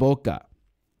 la boca.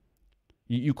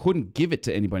 You couldn't give it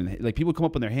to anybody in the hand. Like, people would come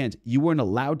up on their hands. You weren't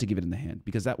allowed to give it in the hand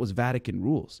because that was Vatican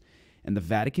rules. And the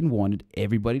Vatican wanted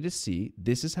everybody to see,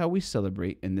 this is how we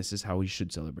celebrate, and this is how we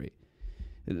should celebrate.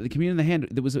 The communion in the hand,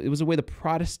 it was a way the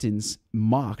Protestants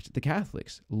mocked the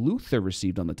Catholics. Luther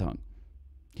received on the tongue.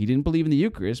 He didn't believe in the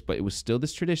Eucharist, but it was still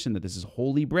this tradition that this is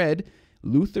holy bread.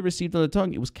 Luther received on the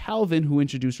tongue. It was Calvin who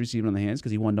introduced receiving on the hands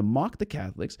because he wanted to mock the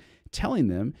Catholics, telling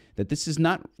them that this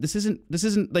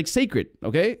isn't like sacred,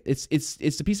 okay?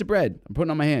 It's a piece of bread I'm putting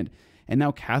on my hand. And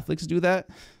now Catholics do that.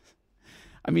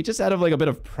 I mean, just out of like a bit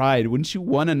of pride, wouldn't you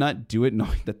want to not do it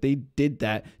knowing that they did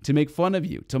that to make fun of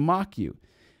you, to mock you?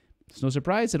 It's no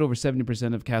surprise that over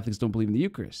 70% of Catholics don't believe in the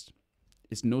Eucharist.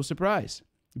 It's no surprise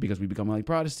because we become like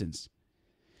Protestants.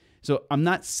 So I'm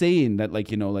not saying that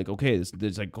okay,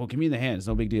 there's like, give me the hand. It's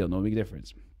no big deal. No big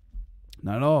difference.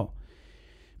 Not at all.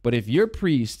 But if your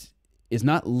priest is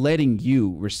not letting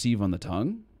you receive on the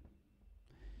tongue,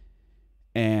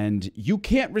 and you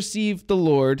can't receive the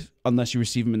Lord unless you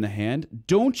receive him in the hand,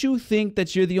 don't you think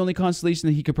that you're the only consolation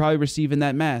that he could probably receive in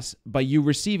that Mass by you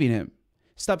receiving him?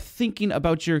 Stop thinking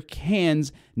about your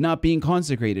hands not being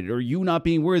consecrated or you not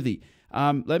being worthy.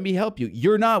 Let me help you.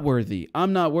 You're not worthy.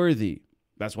 I'm not worthy.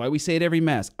 That's why we say it every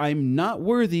Mass. I'm not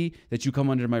worthy that you come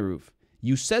under my roof.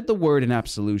 You said the word in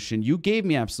absolution. You gave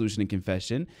me absolution and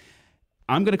confession.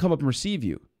 I'm going to come up and receive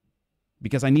you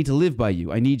because I need to live by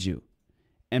you. I need you.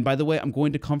 And by the way, I'm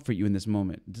going to comfort you in this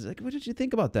moment. What did you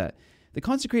think about that? The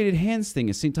consecrated hands thing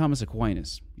is St. Thomas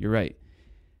Aquinas. You're right.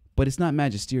 But it's not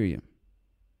magisterium.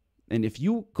 And if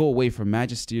you go away from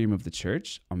magisterium of the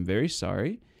church, I'm very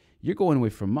sorry, you're going away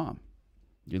from mom.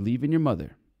 You're leaving your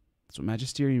mother. That's what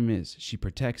magisterium is. She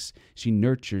protects, she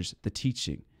nurtures the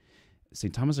teaching.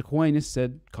 St. Thomas Aquinas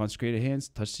said, consecrated hands,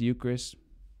 touch the Eucharist.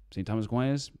 St. Thomas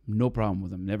Aquinas, no problem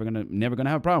with him. Never gonna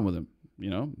have a problem with him.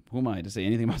 Who am I to say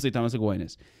anything about St. Thomas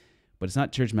Aquinas? But it's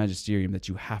not church magisterium that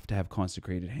you have to have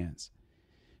consecrated hands.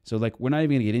 So we're not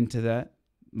even gonna get into that.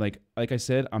 Like I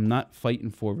said, I'm not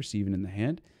fighting for receiving in the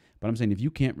hand, but I'm saying if you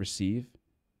can't receive,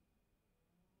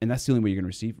 and that's the only way you're gonna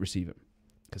receive him,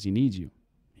 because he needs you.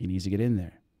 He needs to get in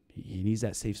there. He needs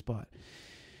that safe spot.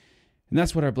 And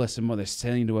that's what our Blessed Mother is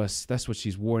saying to us. That's what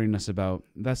she's warning us about.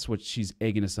 That's what she's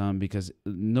egging us on, because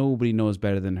nobody knows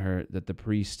better than her that the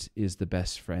priest is the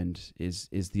best friend, is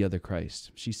the other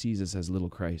Christ. She sees us as little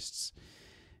Christs.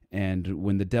 And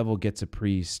when the devil gets a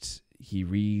priest, he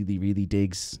really, really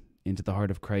digs into the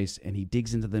heart of Christ, and he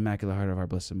digs into the Immaculate Heart of our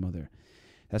Blessed Mother.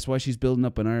 That's why she's building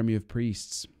up an army of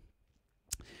priests.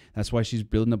 That's why she's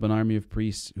building up an army of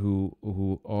priests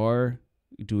who are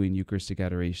doing Eucharistic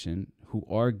adoration, who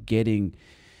are getting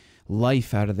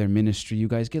life out of their ministry. You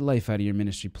guys get life out of your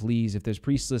ministry, please. If there's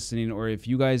priests listening, or if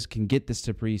you guys can get this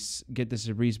to priests,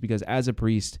 because as a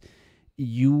priest,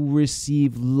 you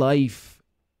receive life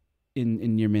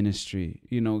in your ministry.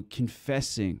 You know,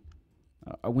 confessing.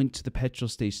 I went to the petrol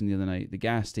station the other night, the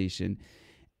gas station,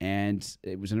 and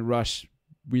it was in a rush,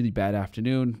 really bad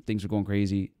afternoon. Things were going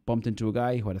crazy. Bumped into a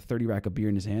guy who had a 30 rack of beer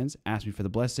in his hands, asked me for the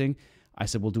blessing. I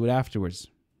said, we'll do it afterwards.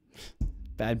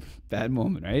 Bad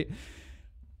moment, right?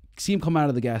 See him come out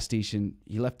of the gas station.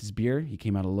 He left his beer. He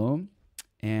came out alone,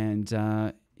 and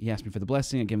he asked me for the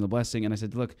blessing. I gave him the blessing, and I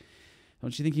said, look,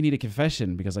 don't you think you need a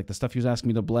confession? Because like the stuff he was asking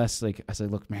me to bless, like I said,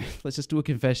 look, man, let's just do a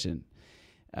confession.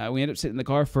 We ended up sitting in the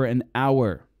car for an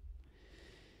hour,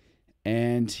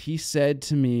 and he said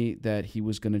to me that he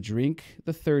was going to drink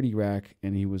the 30 rack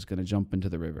and he was going to jump into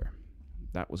the river.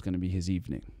 That was going to be his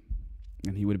evening,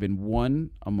 and he would have been one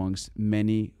amongst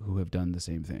many who have done the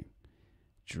same thing.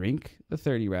 Drink the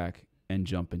 30 rack and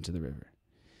jump into the river.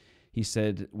 He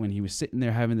said when he was sitting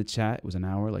there having the chat, it was an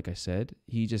hour, like I said,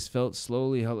 he just felt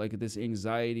slowly how like this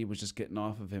anxiety was just getting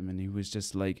off of him. And he was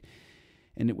just like,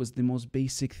 and it was the most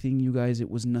basic thing, you guys. It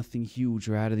was nothing huge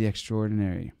or out of the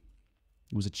extraordinary.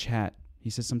 It was a chat. He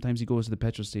says sometimes he goes to the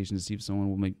petrol station to see if someone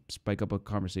will like spike up a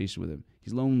conversation with him.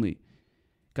 He's lonely.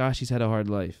 Gosh, he's had a hard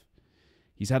life.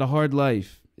 He's had a hard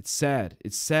life. It's sad.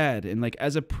 It's sad. And like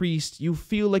as a priest, you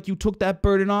feel like you took that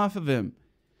burden off of him.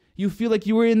 You feel like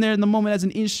you were in there in the moment as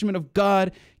an instrument of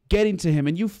God getting to him.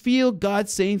 And you feel God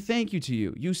saying thank you to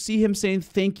you. You see him saying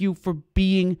thank you for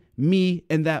being me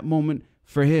in that moment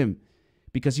for him.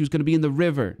 Because he was going to be in the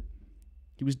river.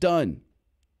 He was done.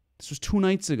 This was 2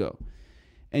 nights ago.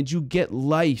 And you get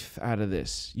life out of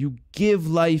this. You give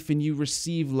life and you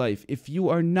receive life. If you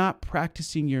are not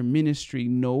practicing your ministry,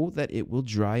 know that it will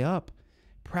dry up.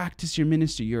 Practice your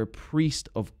ministry. You're a priest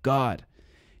of God.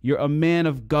 You're a man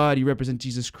of God. You represent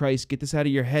Jesus Christ. Get this out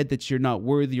of your head that you're not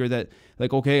worthy, or that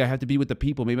like, okay, I have to be with the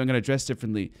people. Maybe I'm going to dress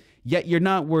differently. Yet you're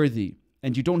not worthy,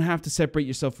 and you don't have to separate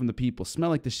yourself from the people. Smell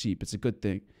like the sheep. It's a good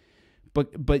thing.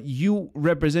 But you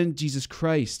represent Jesus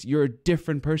Christ. You're a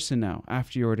different person now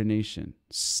after your ordination.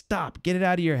 Stop. Get it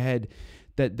out of your head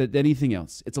that anything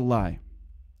else. It's a lie.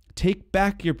 Take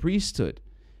back your priesthood,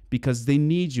 because they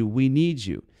need you. We need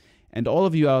you. And all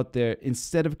of you out there,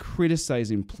 instead of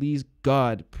criticizing, please,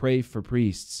 God, pray for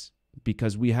priests,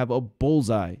 because we have a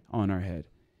bullseye on our head.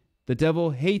 The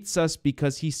devil hates us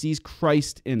because he sees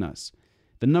Christ in us.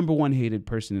 The number one hated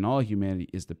person in all humanity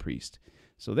is the priest.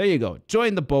 So there you go.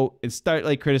 Join the boat and start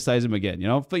like criticize him again. You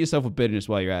know, fill yourself with bitterness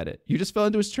while you're at it. You just fell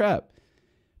into his trap.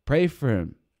 Pray for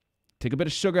him. Take a bit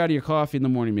of sugar out of your coffee in the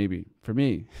morning, maybe. For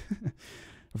me.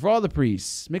 For all the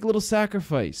priests, make a little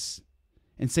sacrifice.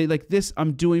 And say, like, this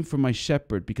I'm doing for my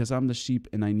shepherd, because I'm the sheep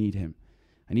and I need him.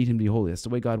 I need him to be holy. That's the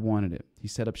way God wanted it. He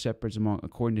set up shepherds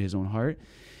according to his own heart.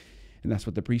 And that's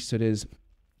what the priesthood is.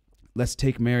 Let's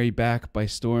take Mary back by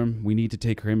storm. We need to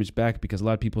take her image back, because a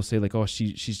lot of people say, like, oh,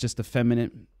 she's just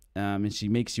effeminate, and she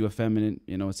makes you effeminate.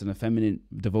 You know, it's an effeminate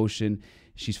devotion.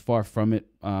 She's far from it.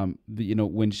 You know,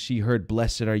 when she heard,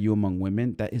 blessed are you among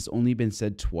women, that has only been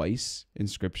said twice in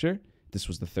Scripture. This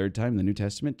was the 3rd time in the New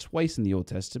Testament, twice in the Old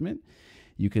Testament.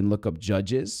 You can look up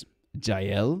Judges.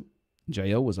 Jael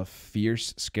was a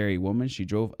fierce, scary woman. She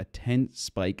drove a tent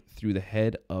spike through the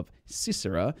head of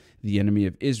Sisera, the enemy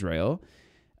of Israel.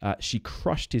 She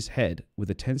crushed his head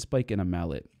with a tent spike and a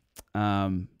mallet.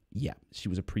 Yeah, she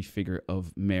was a prefigure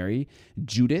of Mary.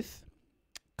 Judith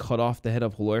cut off the head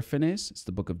of Holofernes. It's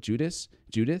the book of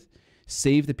Judith.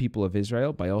 Saved the people of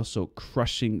Israel by also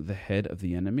crushing the head of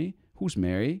the enemy. Who's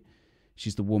Mary?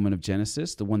 She's the woman of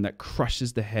Genesis, the one that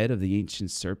crushes the head of the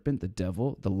ancient serpent, the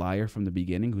devil, the liar from the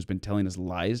beginning, who's been telling us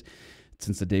lies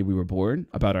since the day we were born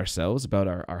about ourselves, about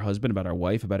our husband, about our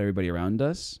wife, about everybody around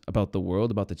us, about the world,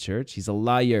 about the church. He's a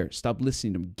liar. Stop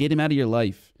listening to him. Get him out of your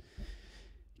life.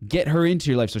 Get her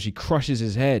into your life so she crushes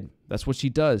his head. That's what she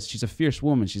does. She's a fierce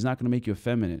woman. She's not going to make you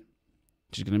effeminate.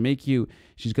 She's going to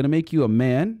make you a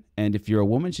man. And if you're a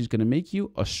woman, she's going to make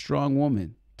you a strong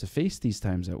woman to face these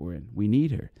times that we're in. We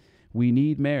need her. We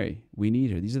need Mary. We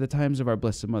need her. These are the times of our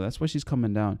Blessed Mother. That's why she's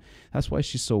coming down. That's why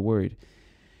she's so worried.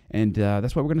 And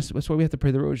that's why we have to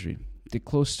pray the rosary. Get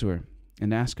close to her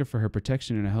and ask her for her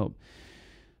protection and her help.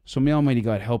 So may Almighty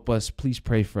God help us. Please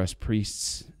pray for us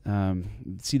priests.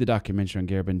 See the documentary on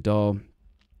Garabandal.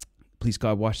 Please,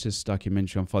 God, watch this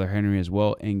documentary on Father Henry as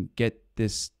well, and get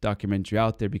this documentary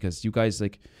out there, because you guys,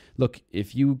 like, look,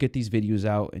 if you get these videos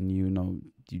out and you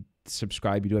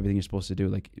subscribe, you do everything you're supposed to do,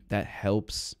 like, that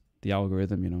helps the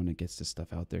algorithm, and it gets this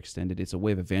stuff out there extended. It's a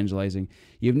way of evangelizing.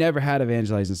 You've never had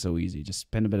evangelizing so easy. Just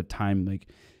spend a bit of time, like,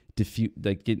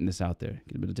 getting this out there,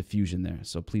 get a bit of diffusion there.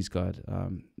 So please, God,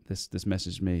 this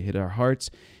message may hit our hearts,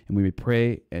 and we may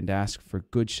pray and ask for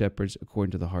good shepherds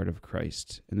according to the heart of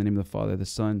Christ. In the name of the Father, the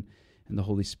Son, and the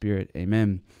Holy Spirit.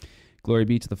 Amen. Glory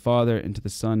be to the Father, and to the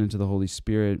Son, and to the Holy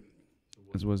Spirit,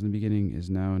 as was in the beginning, is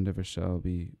now, and ever shall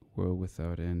be, world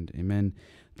without end. Amen.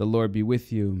 The Lord be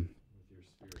with you.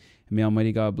 And may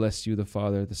Almighty God bless you, the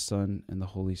Father, the Son, and the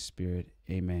Holy Spirit.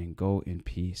 Amen. Go in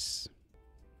peace.